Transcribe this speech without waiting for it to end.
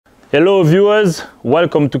Hello viewers,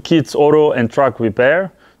 welcome to Kids Auto and Truck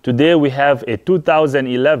Repair. Today we have a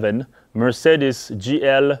 2011 Mercedes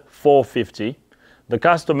GL450. The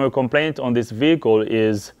customer complaint on this vehicle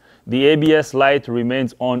is the ABS light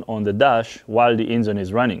remains on the dash while the engine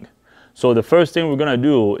is running. So the first thing we're going to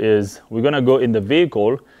do is we're going to go in the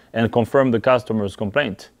vehicle and confirm the customer's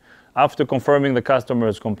complaint. After confirming the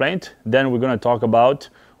customer's complaint, then we're going to talk about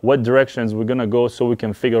what directions we're going to go so we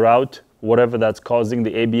can figure out whatever that's causing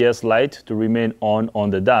the ABS light to remain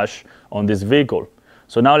on the dash on this vehicle.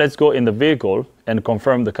 So now let's go in the vehicle and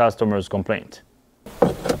confirm the customer's complaint.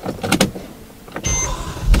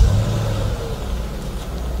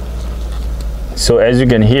 So as you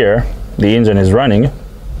can hear, the engine is running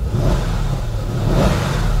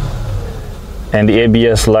and the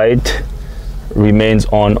ABS light remains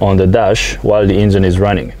on the dash while the engine is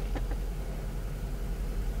running.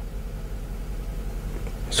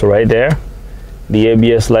 So right there, the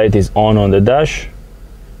ABS light is on the dash.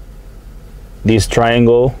 This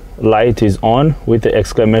triangle light is on with the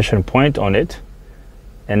exclamation point on it.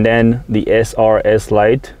 And then the SRS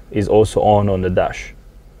light is also on the dash.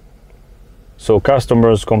 So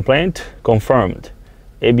customer's complaint confirmed.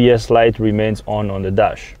 ABS light remains on the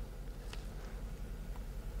dash.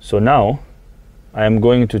 So now I am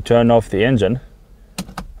going to turn off the engine.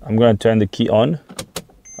 I'm going to turn the key on.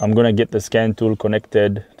 I'm going to get the scan tool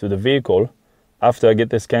connected to the vehicle. After I get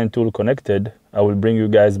the scan tool connected, I will bring you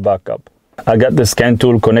guys back up. I got the scan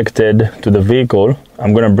tool connected to the vehicle.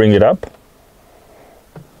 I'm going to bring it up.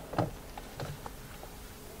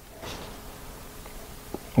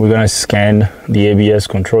 We're going to scan the ABS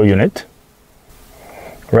control unit.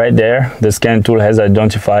 Right there, the scan tool has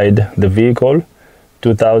identified the vehicle,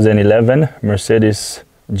 2011 Mercedes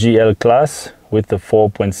GL class with the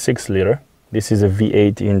 4.6 liter. This is a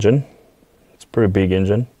V8 engine. It's a pretty big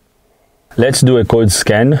engine. Let's do a code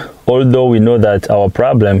scan, although we know that our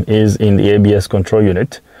problem is in the ABS control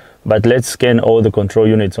unit. But let's scan all the control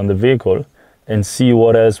units on the vehicle and see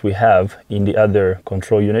what else we have in the other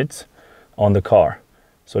control units on the car.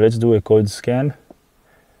 So let's do a code scan.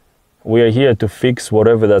 We are here to fix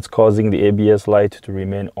whatever that's causing the ABS light to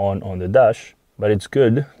remain on the dash, but it's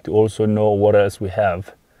good to also know what else we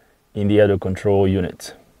have in the other control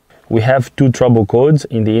units. We have two trouble codes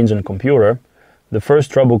in the engine computer. The first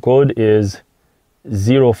trouble code is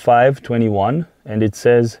 0521 and it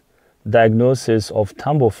says diagnosis of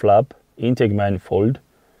tumble flap intake manifold,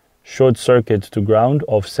 short circuit to ground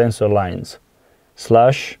of sensor lines,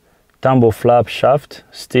 / tumble flap shaft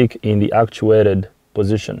stick in the actuated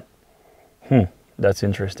position. That's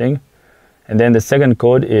interesting. And then the second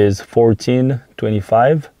code is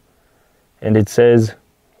 1425 and it says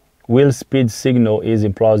wheel speed signal is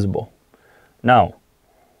implausible. Now,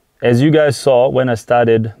 as you guys saw when I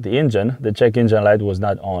started the engine, the check engine light was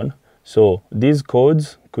not on. So these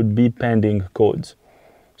codes could be pending codes.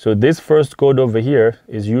 So this first code over here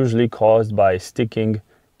is usually caused by sticking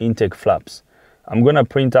intake flaps. I'm going to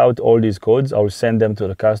print out all these codes. I'll send them to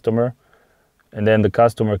the customer and then the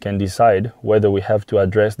customer can decide whether we have to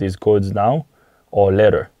address these codes now or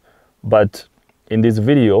later. But in this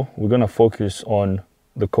video, we're going to focus on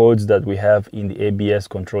the codes that we have in the ABS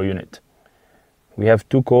control unit. We have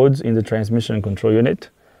two codes in the transmission control unit.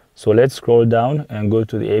 So let's scroll down and go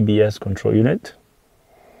to the ABS control unit.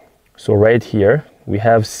 So right here, we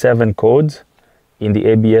have 7 codes in the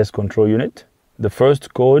ABS control unit. The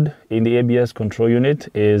first code in the ABS control unit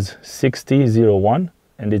is 6001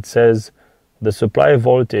 and it says the supply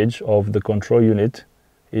voltage of the control unit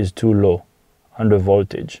is too low, under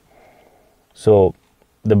voltage. So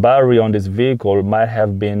the battery on this vehicle might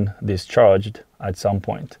have been discharged at some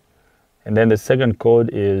point. And then the second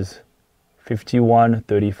code is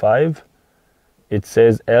 5135. It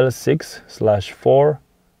says L6/4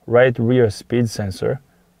 right rear speed sensor,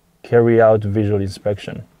 carry out visual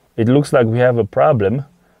inspection. It looks like we have a problem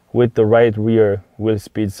with the right rear wheel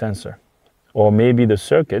speed sensor, or maybe the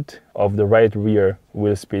circuit of the right rear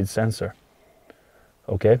wheel speed sensor.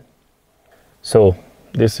 Okay, so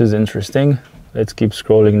this is interesting. Let's keep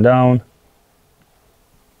scrolling down.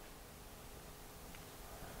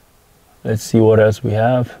 Let's see what else we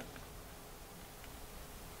have.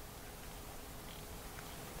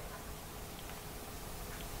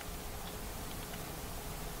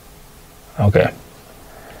 Okay.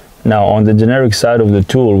 Now on the generic side of the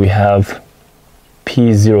tool, we have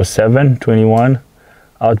P0721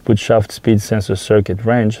 output shaft speed sensor circuit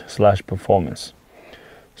range / performance.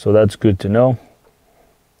 So that's good to know.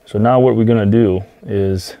 So now what we're going to do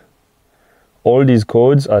is all these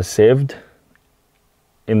codes are saved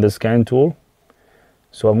in the scan tool.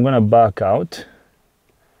 So I'm going to back out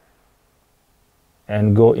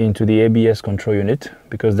and go into the ABS control unit,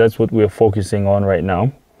 because that's what we're focusing on right now.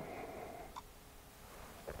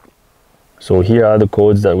 So here are the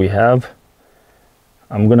codes that we have.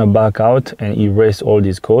 I'm gonna back out and erase all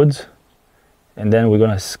these codes, and then we're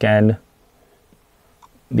gonna scan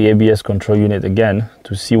the ABS control unit again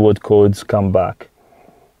to see what codes come back.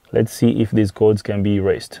 Let's see if these codes can be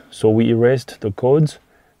erased. So we erased the codes.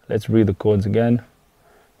 Let's read the codes again.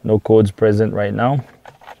 No codes present right now.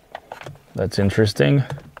 That's interesting.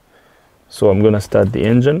 So I'm gonna start the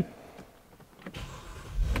engine.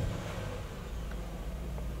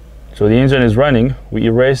 So the engine is running. We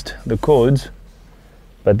erased the codes,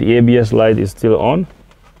 but the ABS light is still on.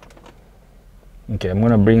 Okay, I'm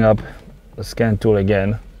gonna bring up the scan tool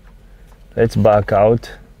again. Let's back out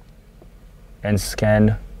and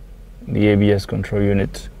scan the ABS control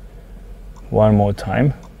unit one more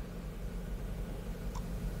time.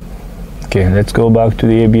 Okay, let's go back to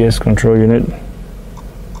the ABS control unit.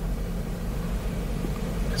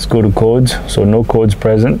 Let's go to codes. So no codes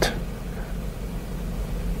present.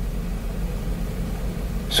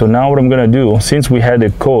 So now what I'm gonna do, since we had a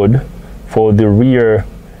code for the rear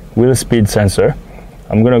wheel speed sensor,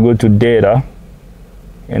 I'm gonna go to data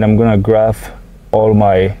and I'm gonna graph all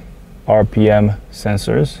my RPM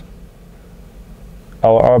sensors.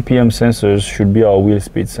 Our RPM sensors should be our wheel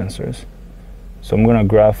speed sensors. So I'm gonna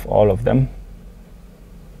graph all of them.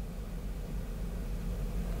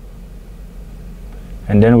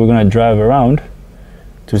 And then we're gonna drive around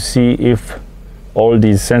to see if all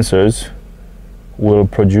these sensors will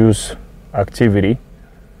produce activity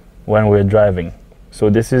when we're driving. So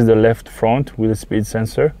this is the left front wheel speed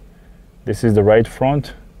sensor. This is the right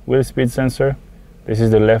front wheel speed sensor. This is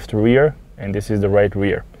the left rear, and this is the right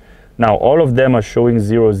rear. Now all of them are showing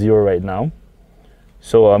 0, 0 right now.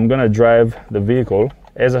 So I'm gonna drive the vehicle.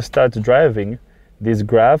 As I start driving, these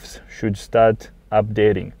graphs should start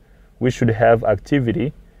updating. We should have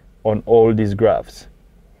activity on all these graphs.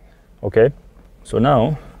 Okay, so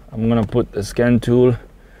now I'm gonna put the scan tool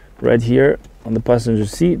right here on the passenger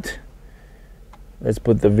seat. Let's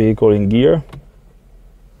put the vehicle in gear.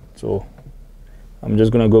 So I'm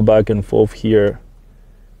just gonna go back and forth here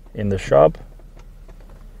in the shop.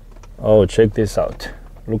 Oh, check this out.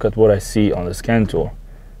 Look at what I see on the scan tool.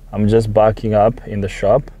 I'm just backing up in the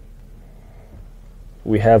shop.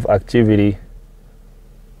 We have activity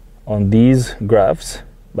on these graphs,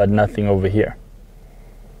 but nothing over here.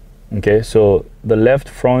 Okay, so the left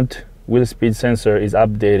front wheel speed sensor is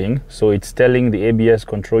updating. So it's telling the ABS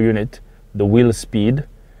control unit the wheel speed.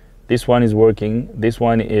 This one is working, this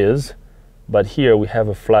one is, but here we have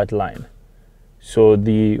a flat line. So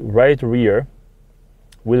the right rear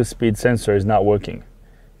wheel speed sensor is not working.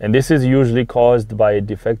 And this is usually caused by a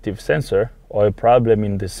defective sensor or a problem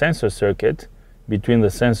in the sensor circuit between the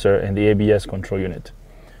sensor and the ABS control unit.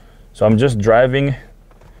 So I'm just driving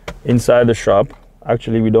inside the shop.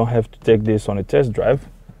 Actually, we don't have to take this on a test drive.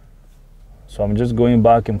 So I'm just going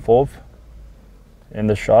back and forth in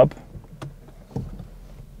the shop.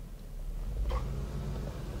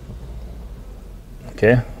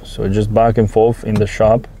 Okay, so just back and forth in the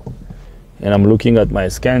shop. And I'm looking at my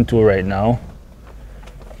scan tool right now.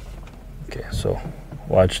 Okay, so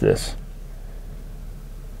watch this.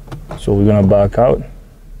 So we're gonna back out.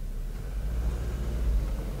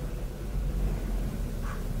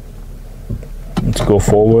 Let's go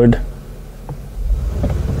forward.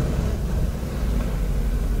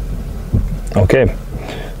 Okay,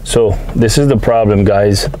 so this is the problem,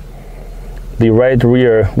 guys. The right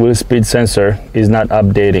rear wheel speed sensor is not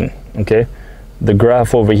updating. Okay, the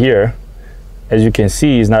graph over here, as you can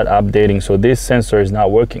see, is not updating, so this sensor is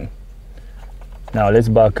not working. Now let's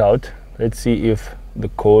back out. Let's see if the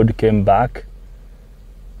code came back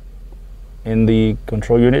in the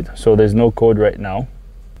control unit. So there's no code right now.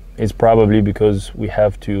 It's probably because we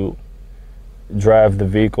have to drive the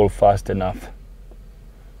vehicle fast enough.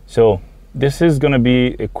 So this is going to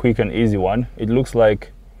be a quick and easy one. It looks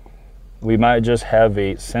like we might just have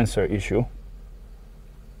a sensor issue.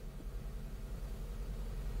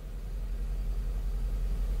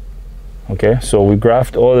 Okay, so we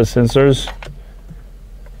graphed all the sensors.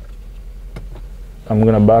 I'm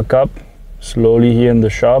gonna back up slowly here in the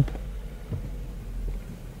shop.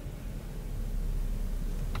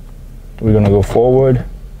 We're gonna go forward.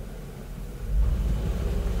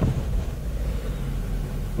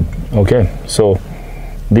 Okay, so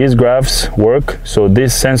these graphs work. So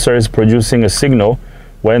this sensor is producing a signal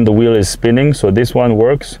when the wheel is spinning. So this one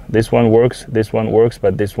works, this one works, this one works,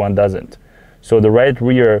 but this one doesn't. So the right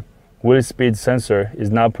rear wheel speed sensor is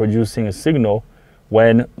now producing a signal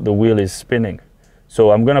when the wheel is spinning.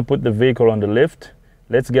 So I'm gonna put the vehicle on the lift.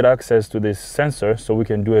 let's get access to this sensor so we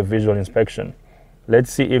can do a visual inspection.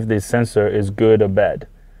 Let's see if this sensor is good or bad.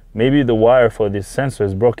 Maybe the wire for this sensor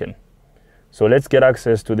is broken. So let's get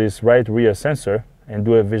access to this right rear sensor and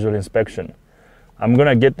do a visual inspection. I'm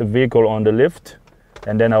gonna get the vehicle on the lift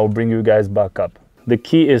and then I'll bring you guys back up. The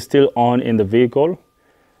key is still on in the vehicle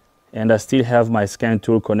and I still have my scan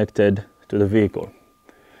tool connected to the vehicle.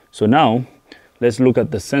 So now let's look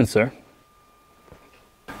at the sensor.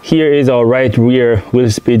 Here is our right rear wheel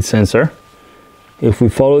speed sensor. If we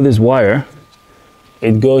follow this wire,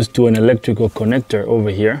 it goes to an electrical connector over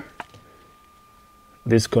here.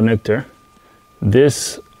 This connector.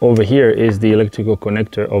 This over here is the electrical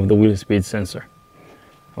connector of the wheel speed sensor.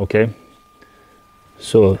 Okay,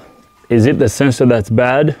 so is it the sensor that's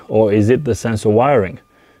bad or is it the sensor wiring?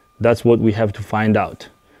 That's what we have to find out.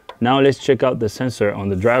 Now let's check out the sensor on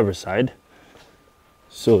the driver's side.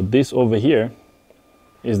 So this over here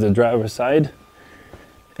is the driver's side,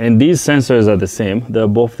 and these sensors are the same. They're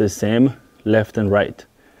both the same, left and right.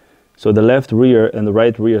 So the left rear and the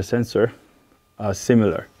right rear sensor are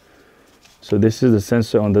similar. So this is the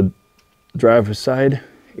sensor on the driver's side.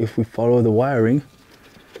 If we follow the wiring,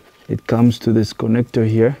 it comes to this connector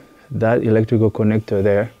here, that electrical connector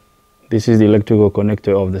there. This is the electrical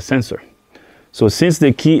connector of the sensor. So since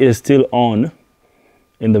the key is still on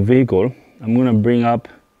in the vehicle, I'm gonna bring up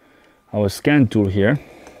our scan tool here.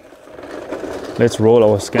 Let's roll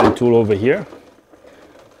our scan tool over here.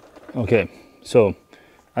 Okay, so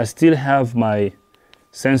I still have my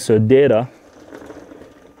sensor data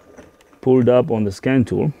pulled up on the scan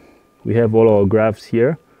tool. We have all our graphs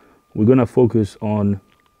here. We're gonna focus on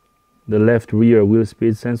the left rear wheel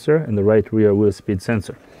speed sensor and the right rear wheel speed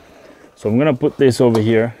sensor. So I'm gonna put this over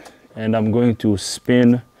here and I'm going to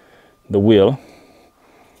spin the wheel.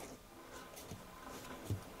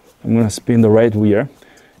 I'm gonna spin the right rear.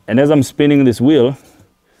 And as I'm spinning this wheel,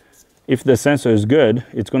 if the sensor is good,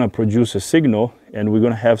 it's gonna produce a signal and we're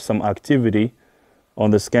gonna have some activity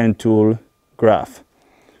on the scan tool graph.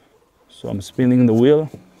 So I'm spinning the wheel.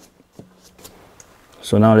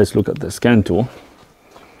 So now let's look at the scan tool.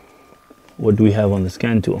 What do we have on the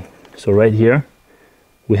scan tool? So right here,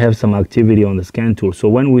 we have some activity on the scan tool. So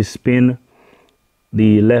when we spin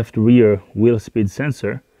the left rear wheel speed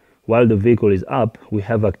sensor, while the vehicle is up, we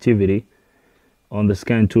have activity on the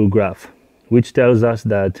scan tool graph, which tells us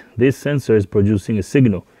that this sensor is producing a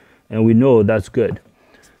signal, and we know that's good.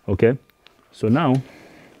 Okay, so now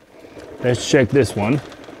let's check this one.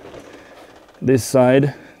 This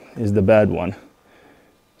side is the bad one.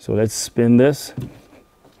 So let's spin this.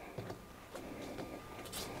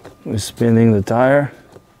 We're spinning the tire.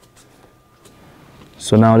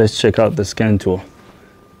 So now let's check out the scan tool.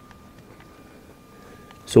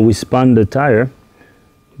 So we spun the tire,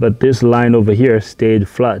 but this line over here stayed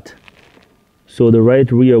flat. So the right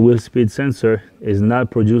rear wheel speed sensor is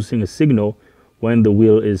not producing a signal when the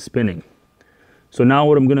wheel is spinning. So now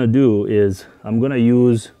what I'm gonna do is I'm gonna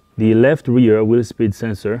use the left rear wheel speed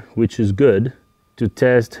sensor, which is good, to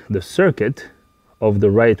test the circuit of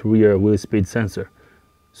the right rear wheel speed sensor.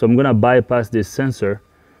 So I'm gonna bypass this sensor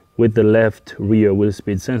with the left rear wheel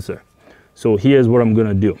speed sensor. So here's what I'm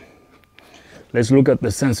gonna do. Let's look at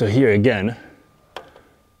the sensor here again.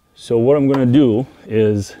 So what I'm gonna do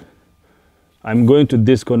is I'm going to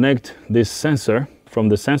disconnect this sensor from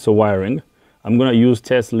the sensor wiring. I'm gonna use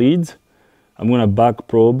test leads. I'm gonna back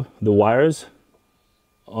probe the wires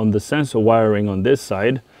on the sensor wiring on this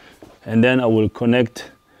side, and then I will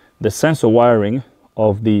connect the sensor wiring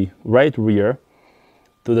of the right rear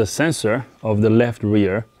to the sensor of the left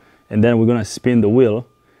rear, and then we're gonna spin the wheel.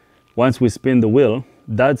 Once we spin the wheel,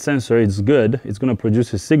 that sensor is good, it's gonna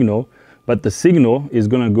produce a signal, but the signal is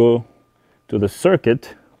gonna go to the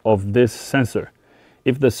circuit of this sensor.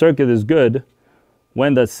 If the circuit is good,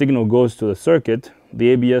 when that signal goes to the circuit, the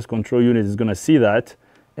ABS control unit is gonna see that,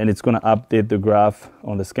 and it's gonna update the graph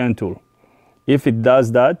on the scan tool. If it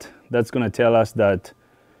does that, that's gonna tell us that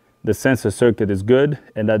the sensor circuit is good,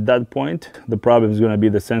 and at that point, the problem is gonna be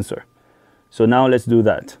the sensor. So now let's do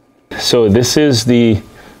that. So this is the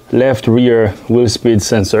left rear wheel speed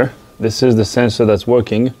sensor. This is the sensor that's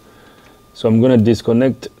working. So I'm gonna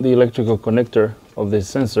disconnect the electrical connector of this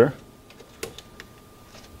sensor,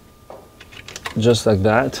 just like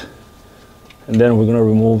that. And then we're gonna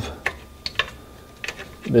remove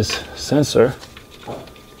this sensor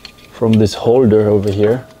from this holder over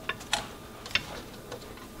here.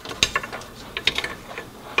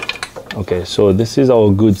 Okay, so this is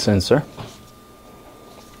our good sensor.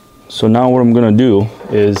 So now what I'm gonna do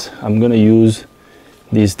is I'm gonna use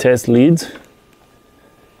these test leads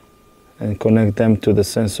and connect them to the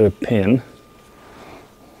sensor pin.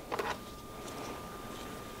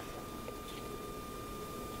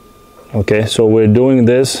 Okay, so we're doing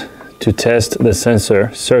this to test the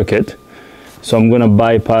sensor circuit. So I'm going to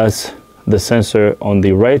bypass the sensor on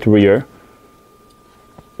the right rear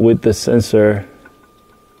with the sensor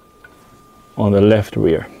on the left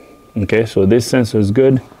rear. Okay, so this sensor is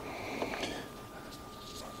good.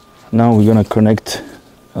 Now we're going to connect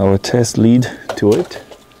our test lead to it,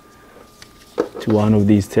 to one of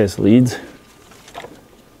these test leads.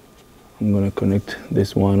 I'm going to connect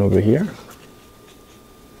this one over here.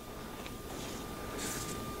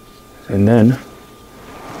 And then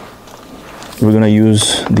we're going to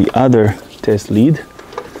use the other test lead,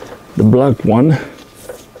 the black one,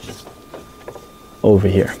 over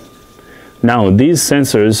here. Now these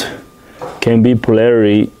sensors can be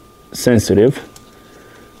polarity sensitive.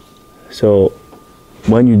 So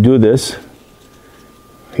when you do this,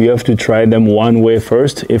 you have to try them one way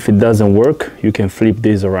first. If it doesn't work, you can flip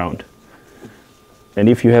these around. And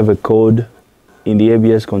if you have a code in the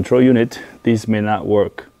ABS control unit, this may not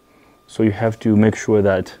work. So you have to make sure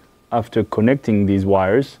that after connecting these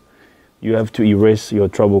wires, you have to erase your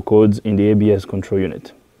trouble codes in the ABS control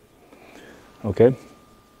unit. Okay,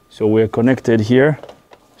 so we're connected here.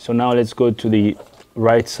 So now let's go to the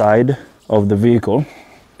right side of the vehicle.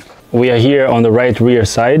 We are here on the right rear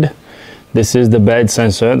side. This is the bad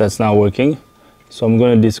sensor that's not working. So I'm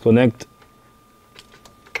going to disconnect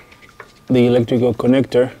the electrical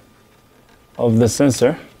connector of the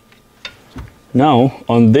sensor. Now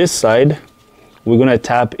on this side, we're going to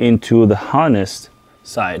tap into the harness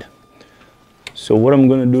side. So what I'm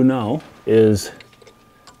going to do now is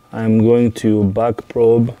I'm going to back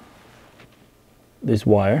probe this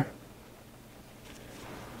wire,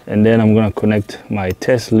 and then I'm going to connect my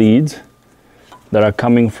test leads that are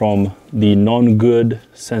coming from the non-good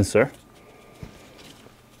sensor.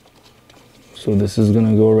 So this is going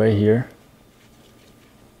to go right here,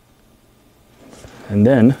 and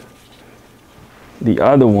then the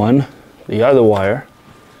other one, the other wire,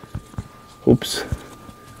 oops,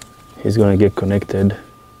 is going to get connected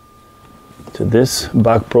to this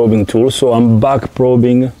back probing tool. So I'm back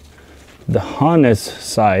probing the harness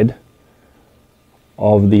side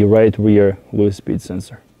of the right rear wheel speed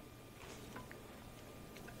sensor.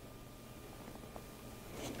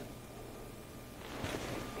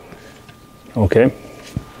 Okay,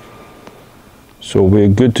 so we're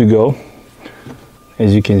good to go.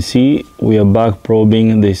 As you can see, we are back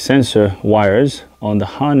probing the sensor wires on the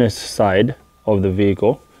harness side of the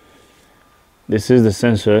vehicle. This is the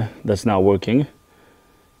sensor that's not working.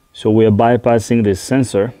 So we are bypassing this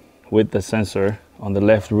sensor with the sensor on the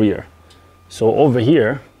left rear. So over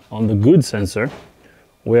here on the good sensor,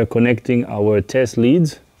 we are connecting our test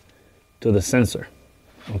leads to the sensor.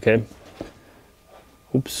 Okay.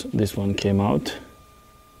 Oops, this one came out.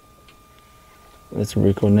 Let's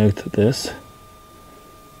reconnect this.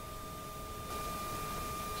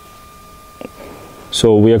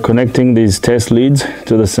 So we are connecting these test leads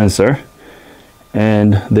to the sensor,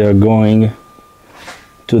 and they're going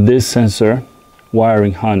to this sensor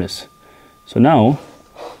wiring harness. So now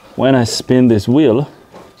when I spin this wheel,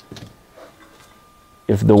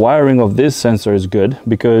 if the wiring of this sensor is good,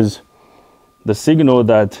 because the signal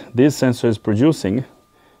that this sensor is producing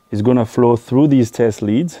is going to flow through these test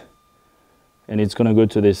leads, and it's going to go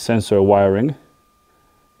to this sensor wiring,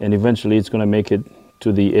 and eventually it's going to make it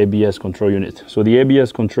to the ABS control unit. So the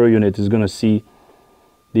ABS control unit is going to see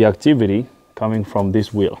the activity coming from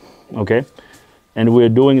this wheel. Okay, and we're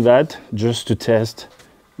doing that just to test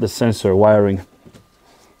the sensor wiring.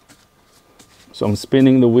 So I'm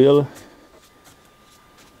spinning the wheel,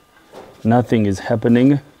 nothing is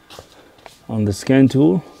happening on the scan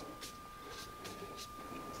tool.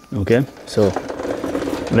 Okay, so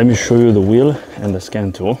let me show you the wheel and the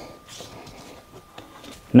scan tool.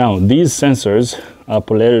 Now these sensors are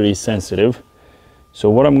polarity sensitive. So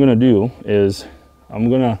what I'm going to do is I'm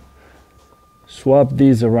going to swap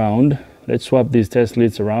these around. Let's swap these test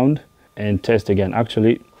leads around and test again.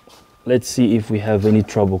 Actually, let's see if we have any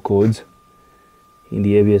trouble codes in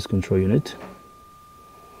the ABS control unit.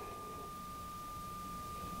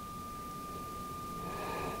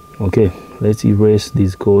 Okay, let's erase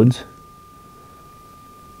these codes.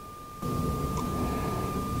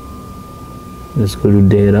 Let's go to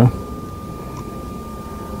data.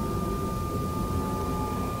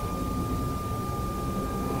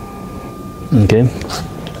 Okay,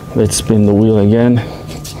 let's spin the wheel again.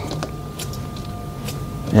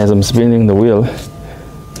 As I'm spinning the wheel,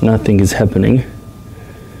 nothing is happening.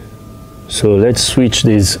 So let's switch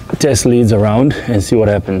these test leads around and see what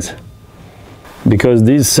happens. Because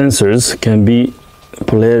these sensors can be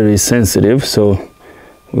polarity sensitive, so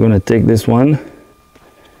we're going to take this one,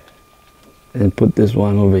 and put this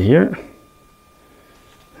one over here,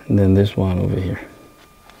 and then this one over here.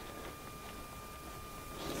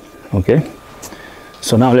 Okay,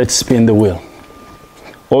 so now let's spin the wheel.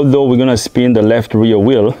 Although we're gonna spin the left rear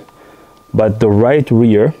wheel, but the right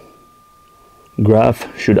rear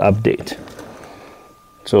graph should update.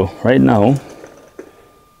 So right now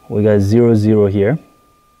we got 0, 0 here.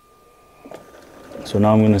 So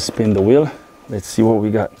now I'm gonna spin the wheel. Let's see what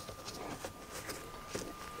we got.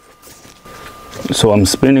 So I'm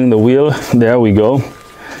spinning the wheel, there we go.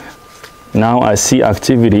 Now I see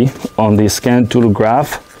activity on the scan tool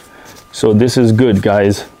graph. So this is good,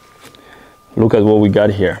 guys. Look at what we got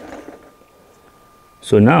here.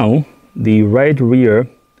 So now the right rear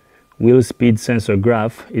wheel speed sensor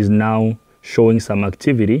graph is now showing some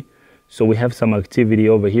activity. So we have some activity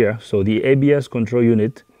over here. So the ABS control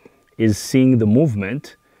unit is seeing the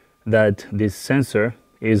movement that this sensor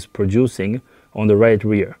is producing on the right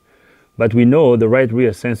rear. But we know the right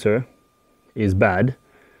rear sensor is bad,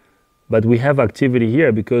 but we have activity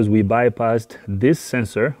here because we bypassed this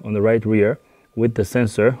sensor on the right rear with the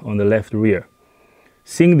sensor on the left rear.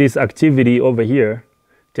 Seeing this activity over here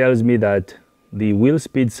tells me that the wheel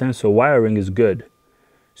speed sensor wiring is good.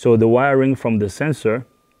 So the wiring from the sensor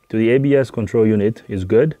to the ABS control unit is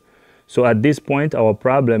good. So at this point, our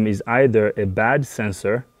problem is either a bad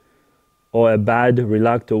sensor or a bad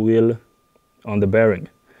reluctor wheel on the bearing.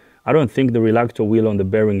 I don't think the reluctor wheel on the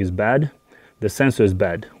bearing is bad. The sensor is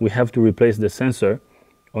bad. We have to replace the sensor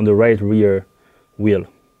on the right rear wheel.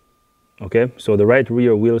 Okay, so the right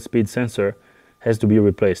rear wheel speed sensor has to be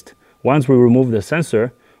replaced. Once we remove the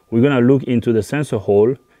sensor, we're gonna look into the sensor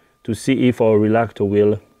hole to see if our reluctor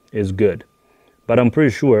wheel is good. But I'm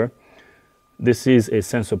pretty sure this is a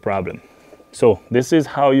sensor problem. So this is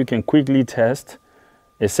how you can quickly test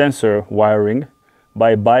a sensor wiring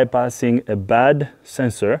by bypassing a bad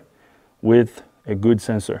sensor with a good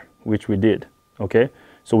sensor, which we did. Okay,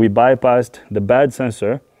 so we bypassed the bad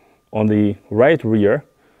sensor on the right rear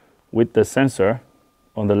with the sensor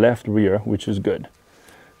on the left rear, which is good.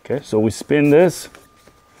 Okay, so we spin this,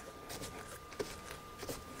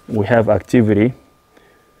 we have activity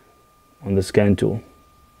on the scan tool.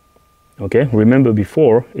 Okay, remember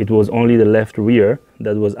before it was only the left rear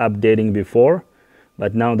that was updating before,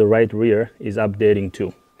 but now the right rear is updating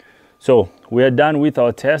too. So we are done with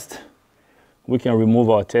our test. We can remove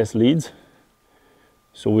our test leads.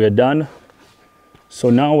 So we are done. So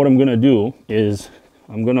now what I'm gonna do is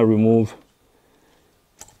I'm gonna remove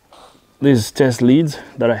these test leads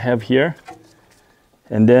that I have here,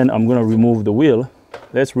 and then I'm gonna remove the wheel.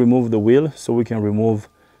 Let's remove the wheel so we can remove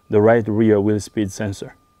the right rear wheel speed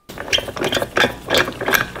sensor.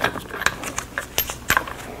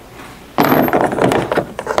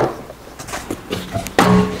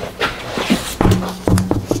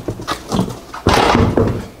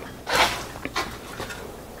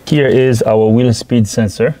 Here is our wheel speed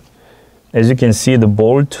sensor. As you can see, the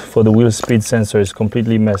bolt for the wheel speed sensor is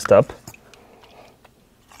completely messed up.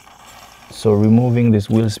 So removing this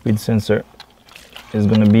wheel speed sensor is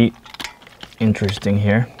going to be interesting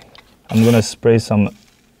here. I'm going to spray some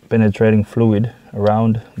penetrating fluid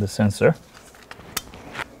around the sensor.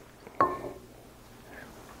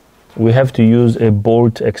 We have to use a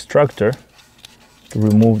bolt extractor to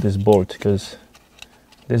remove this bolt because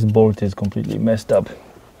this bolt is completely messed up.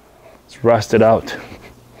 It's rusted out.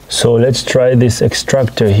 So let's try this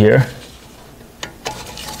extractor here.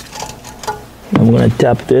 I'm going to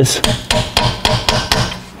tap this.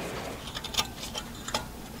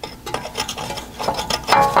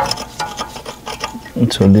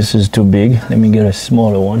 So this is too big. Let me get a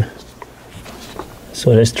smaller one.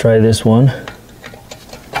 So let's try this one.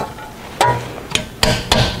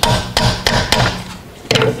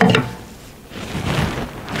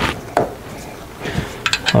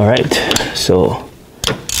 All right, so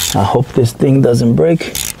I hope this thing doesn't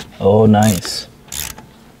break. Oh, nice.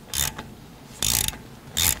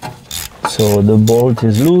 So the bolt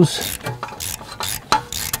is loose.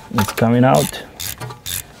 It's coming out.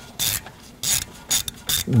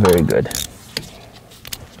 Very good.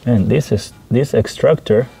 And this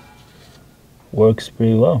extractor works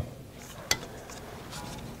pretty well.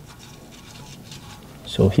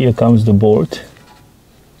 So here comes the bolt.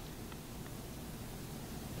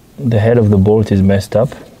 The head of the bolt is messed up,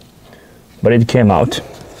 but it came out.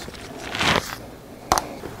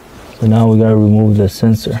 So now we gotta remove the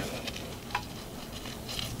sensor.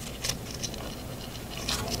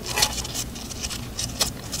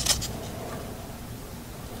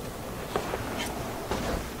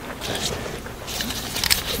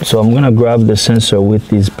 So I'm gonna grab the sensor with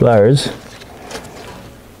these pliers,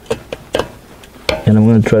 and I'm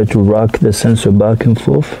going to try to rock the sensor back and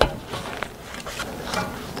forth.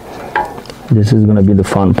 This is going to be the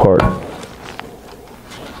fun part.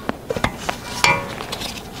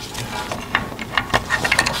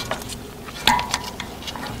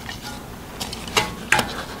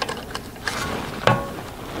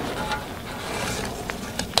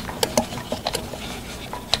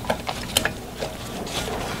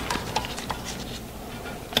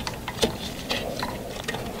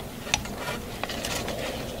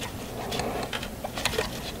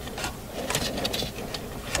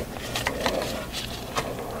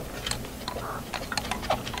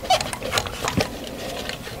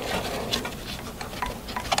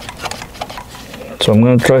 So I'm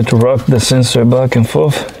going to try to rock the sensor back and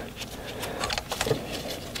forth.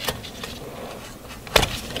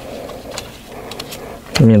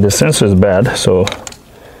 I mean, the sensor is bad, so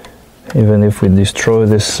even if we destroy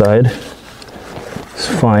this side, it's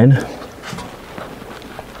fine.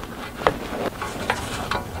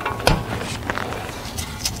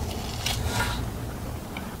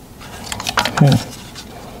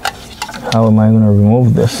 How am I going to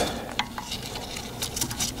remove this?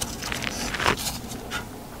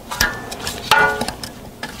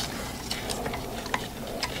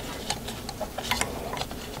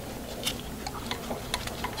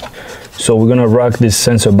 So we're gonna rock this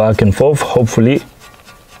sensor back and forth. Hopefully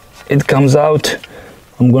it comes out.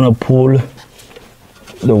 I'm gonna pull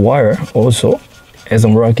the wire also as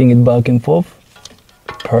I'm rocking it back and forth.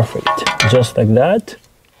 Perfect, just like that.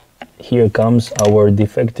 Here comes our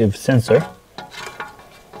defective sensor.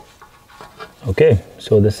 Okay,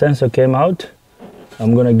 so the sensor came out.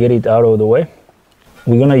 I'm gonna get it out of the way.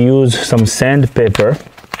 We're gonna use some sandpaper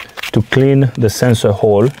to clean the sensor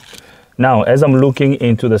hole. Now, as I'm looking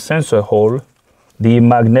into the sensor hole, the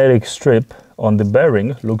magnetic strip on the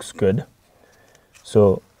bearing looks good.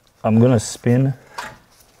 So I'm gonna spin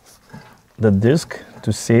the disc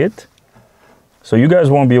to see it. So you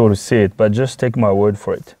guys won't be able to see it, but just take my word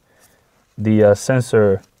for it. The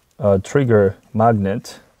sensor trigger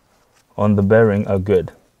magnet on the bearing are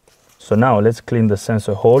good. So now let's clean the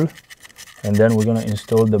sensor hole, and then we're gonna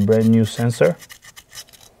install the brand new sensor.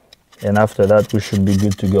 And after that, we should be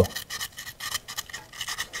good to go.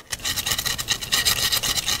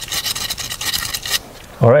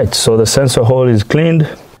 All right, so the sensor hole is cleaned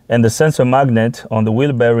and the sensor magnet on the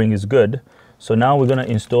wheel bearing is good. So now we're gonna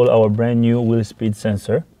install our brand new wheel speed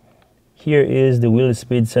sensor. Here is the wheel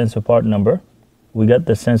speed sensor part number. We got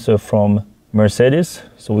the sensor from Mercedes,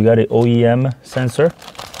 so we got an OEM sensor.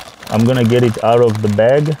 I'm gonna get it out of the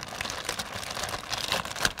bag.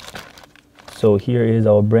 So here is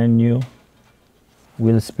our brand new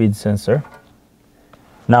wheel speed sensor.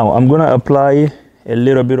 Now I'm gonna apply a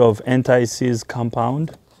little bit of anti-seize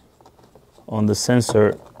compound on the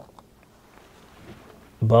sensor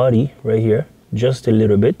body right here, just a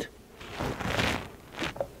little bit,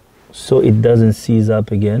 so it doesn't seize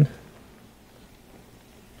up again.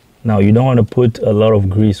 Now you don't want to put a lot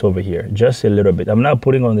of grease over here, just a little bit. I'm not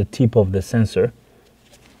putting on the tip of the sensor,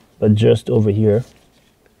 but just over here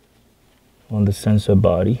on the sensor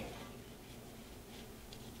body.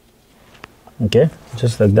 Okay,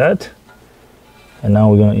 just like that. And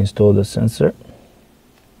now we're going to install the sensor.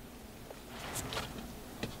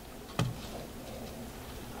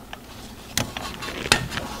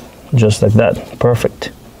 Just like that,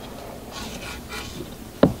 perfect.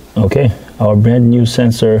 Okay, our brand new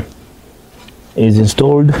sensor is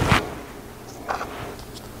installed.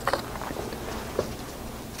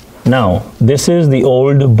 Now, this is the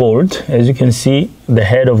old bolt. As you can see, the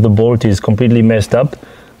head of the bolt is completely messed up.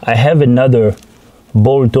 I have another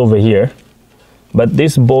bolt over here, but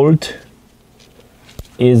this bolt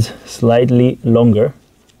is slightly longer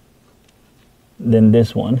than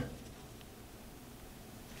this one.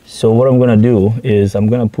 So what I'm gonna do is I'm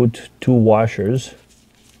gonna put 2 washers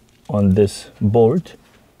on this bolt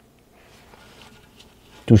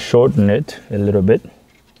to shorten it a little bit.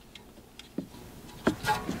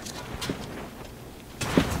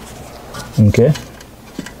 Okay.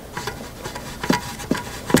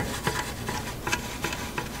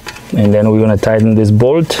 And then we're gonna tighten this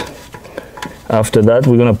bolt. After that,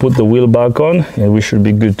 we're gonna put the wheel back on and we should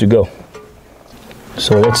be good to go.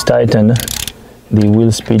 So let's tighten the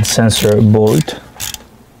wheel speed sensor bolt.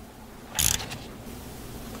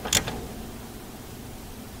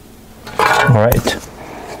 All right.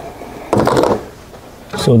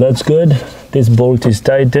 So that's good. This bolt is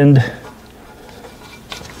tightened.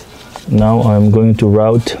 Now I'm going to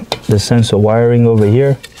route the sensor wiring over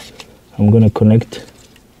here. I'm going to connect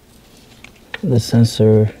the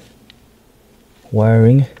sensor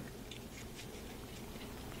wiring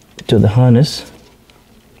to the harness.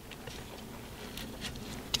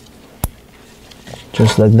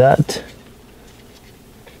 just like that.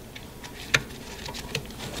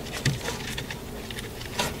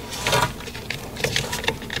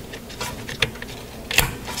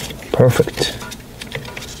 Perfect.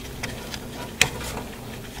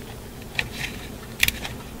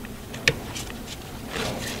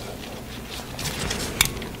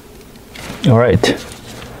 All right,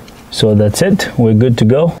 so that's it, we're good to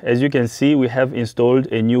go. As you can see, we have installed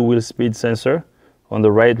a new wheel speed sensor on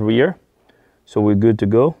the right rear, so we're good to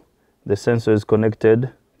go. The sensor is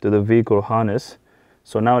connected to the vehicle harness.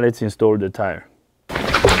 So now let's install the tire.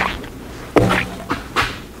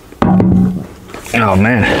 Oh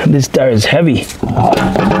man, this tire is heavy.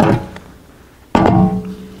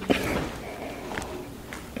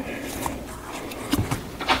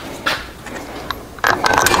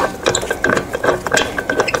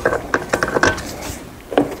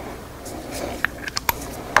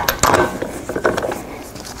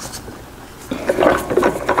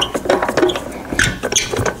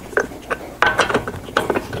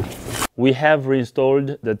 We have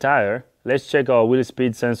reinstalled the tire. Let's check our wheel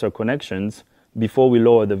speed sensor connections before we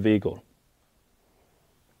lower the vehicle.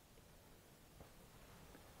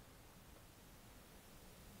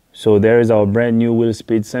 So there is our brand new wheel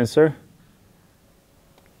speed sensor.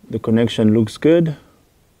 The connection looks good.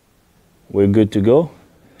 We're good to go.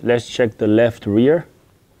 Let's check the left rear.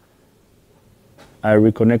 I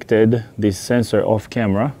reconnected this sensor off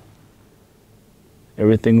camera.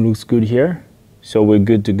 Everything looks good here. So we're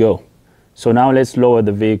good to go. So now let's lower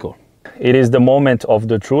the vehicle. It is the moment of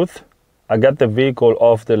the truth. I got the vehicle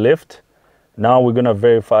off the lift. Now we're gonna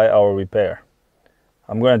verify our repair.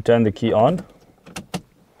 I'm gonna turn the key on.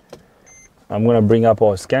 I'm gonna bring up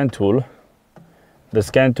our scan tool. The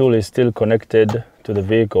scan tool is still connected to the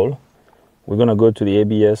vehicle. We're gonna go to the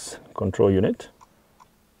ABS control unit.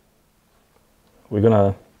 We're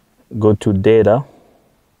gonna go to data.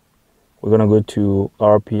 We're gonna go to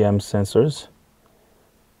RPM sensors.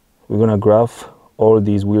 We're gonna graph all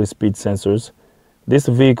these wheel speed sensors. This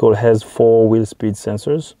vehicle has 4 wheel speed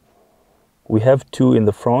sensors. We have 2 in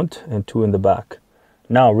the front and 2 in the back.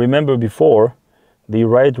 Now remember before, the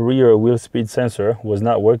right rear wheel speed sensor was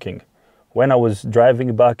not working. When I was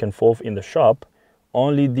driving back and forth in the shop,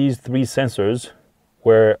 only these 3 sensors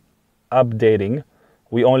were updating.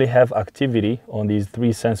 We only have activity on these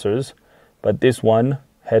 3 sensors, but this one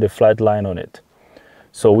had a flat line on it.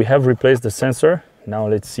 So we have replaced the sensor. Now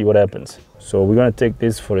let's see what happens. So we're gonna take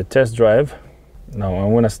this for a test drive. Now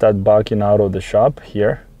I'm gonna start backing out of the shop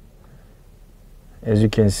here. As you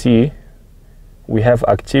can see, we have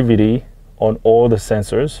activity on all the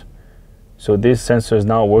sensors. So this sensor is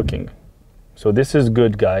now working. So this is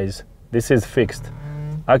good, guys. This is fixed.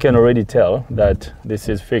 I can already tell that this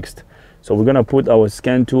is fixed. So we're gonna put our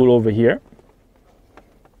scan tool over here,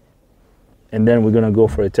 and then we're gonna go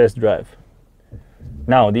for a test drive.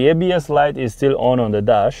 Now the ABS light is still on the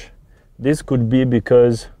dash. This could be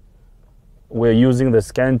because we're using the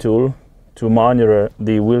scan tool to monitor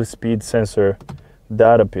the wheel speed sensor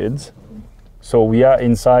data PIDs. So we are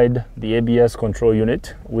inside the ABS control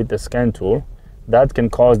unit with the scan tool. That can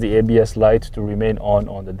cause the ABS light to remain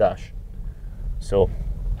on the dash. So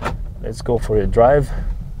let's go for a drive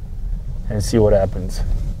and see what happens.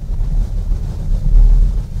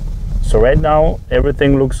 So right now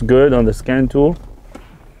everything looks good on the scan tool.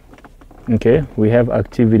 Okay, we have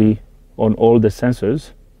activity on all the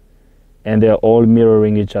sensors and they're all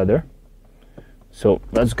mirroring each other. So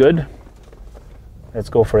that's good. Let's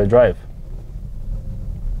go for a drive.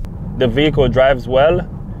 The vehicle drives well.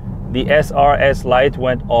 The SRS light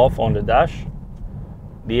went off on the dash.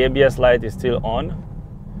 The ABS light is still on.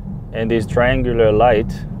 And this triangular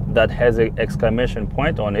light that has an exclamation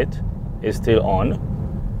point on it is still on.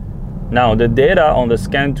 Now the data on the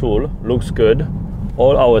scan tool looks good.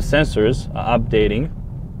 All our sensors are updating.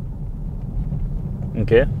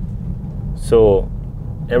 Okay, so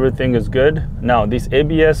everything is good. Now this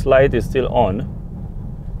ABS light is still on.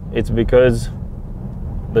 It's because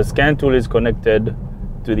the scan tool is connected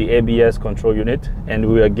to the ABS control unit and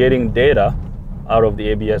we are getting data out of the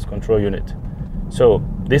ABS control unit. So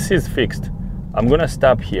this is fixed. I'm gonna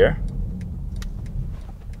stop here.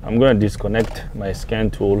 I'm gonna disconnect my scan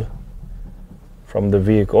tool from the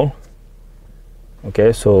vehicle.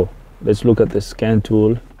 Okay, so let's look at the scan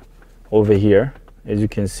tool over here. As you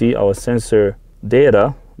can see, our sensor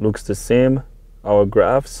data looks the same. Our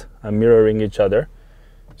graphs are mirroring each other.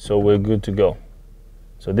 So we're good to go.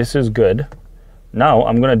 So this is good. Now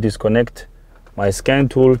I'm gonna disconnect my scan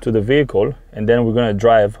tool to the vehicle and then we're gonna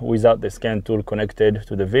drive without the scan tool connected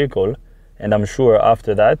to the vehicle. And I'm sure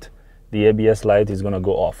after that, the ABS light is gonna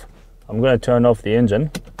go off. I'm gonna turn off the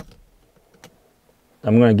engine.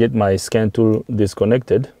 I'm going to get my scan tool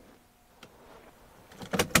disconnected.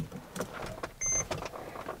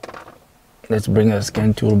 Let's bring the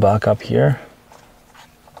scan tool back up here.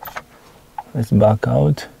 Let's back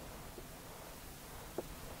out.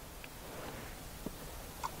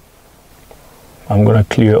 I'm going to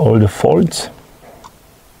clear all the faults.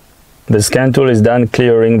 The scan tool is done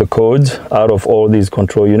clearing the codes out of all these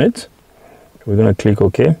control units. We're going to click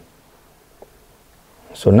OK.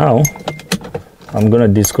 So now I'm going to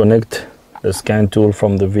disconnect the scan tool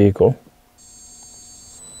from the vehicle.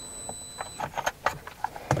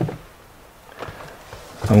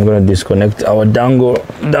 I'm going to disconnect our dongle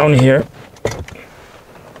down here.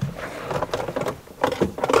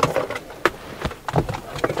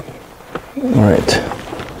 All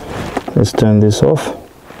right, let's turn this off.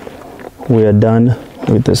 We are done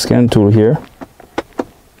with the scan tool here.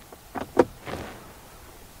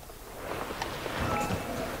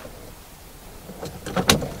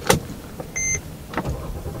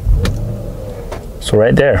 So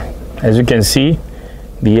right there, as you can see,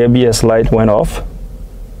 the ABS light went off.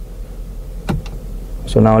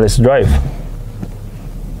 So now let's drive.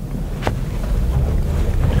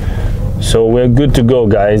 So we're good to go,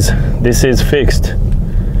 guys. This is fixed.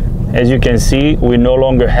 As you can see, we no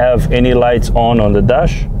longer have any lights on the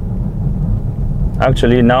dash.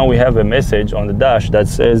 Actually, now we have a message on the dash that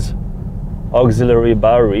says auxiliary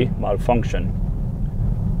battery malfunction.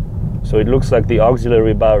 So it looks like the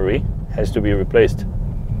auxiliary battery has to be replaced.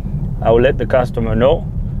 I will let the customer know,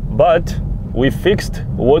 but we fixed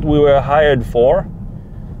what we were hired for.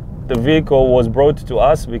 The vehicle was brought to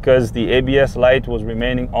us because the ABS light was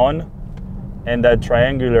remaining on, and that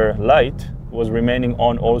triangular light was remaining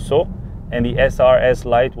on also, and the SRS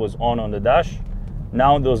light was on the dash.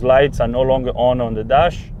 Now those lights are no longer on the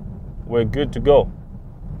dash. We're good to go.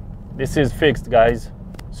 This is fixed, guys.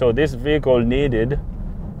 So this vehicle needed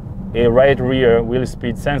a right rear wheel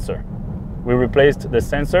speed sensor. We replaced the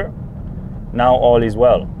sensor. Now all is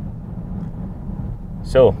well.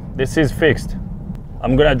 So this is fixed.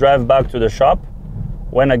 I'm gonna drive back to the shop.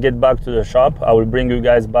 When I get back to the shop, I will bring you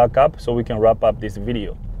guys back up so we can wrap up this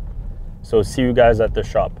video. So see you guys at the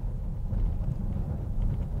shop.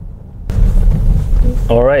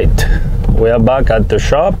 All right, we are back at the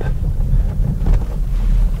shop.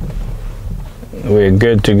 We're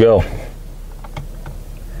good to go.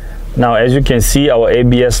 Now, as you can see, our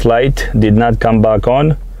ABS light did not come back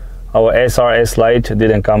on. Our SRS light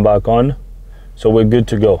didn't come back on. So we're good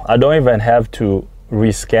to go. I don't even have to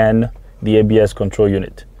rescan the ABS control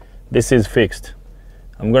unit. This is fixed.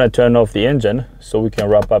 I'm gonna turn off the engine so we can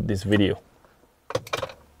wrap up this video.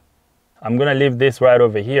 I'm gonna leave this right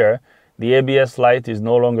over here. The ABS light is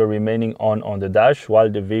no longer remaining on the dash while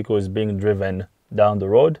the vehicle is being driven down the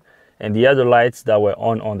road, and the other lights that were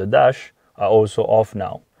on the dash are also off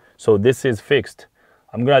now. So this is fixed.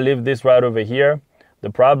 I'm gonna leave this right over here.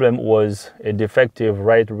 The problem was a defective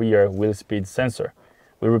right rear wheel speed sensor.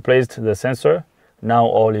 We replaced the sensor. Now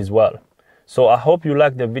all is well. So I hope you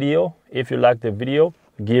liked the video. If you liked the video,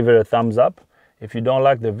 give it a thumbs up. If you don't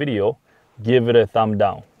like the video, give it a thumb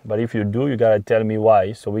down. But if you do, you gotta tell me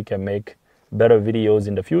why so we can make better videos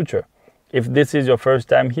in the future. If this is your first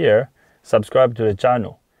time here, subscribe to the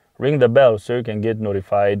channel. Ring the bell so you can get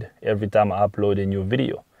notified every time I upload a new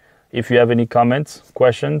video. If you have any comments,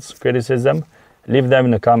 questions, criticism, leave them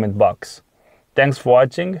in the comment box. Thanks for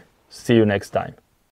watching. See you next time.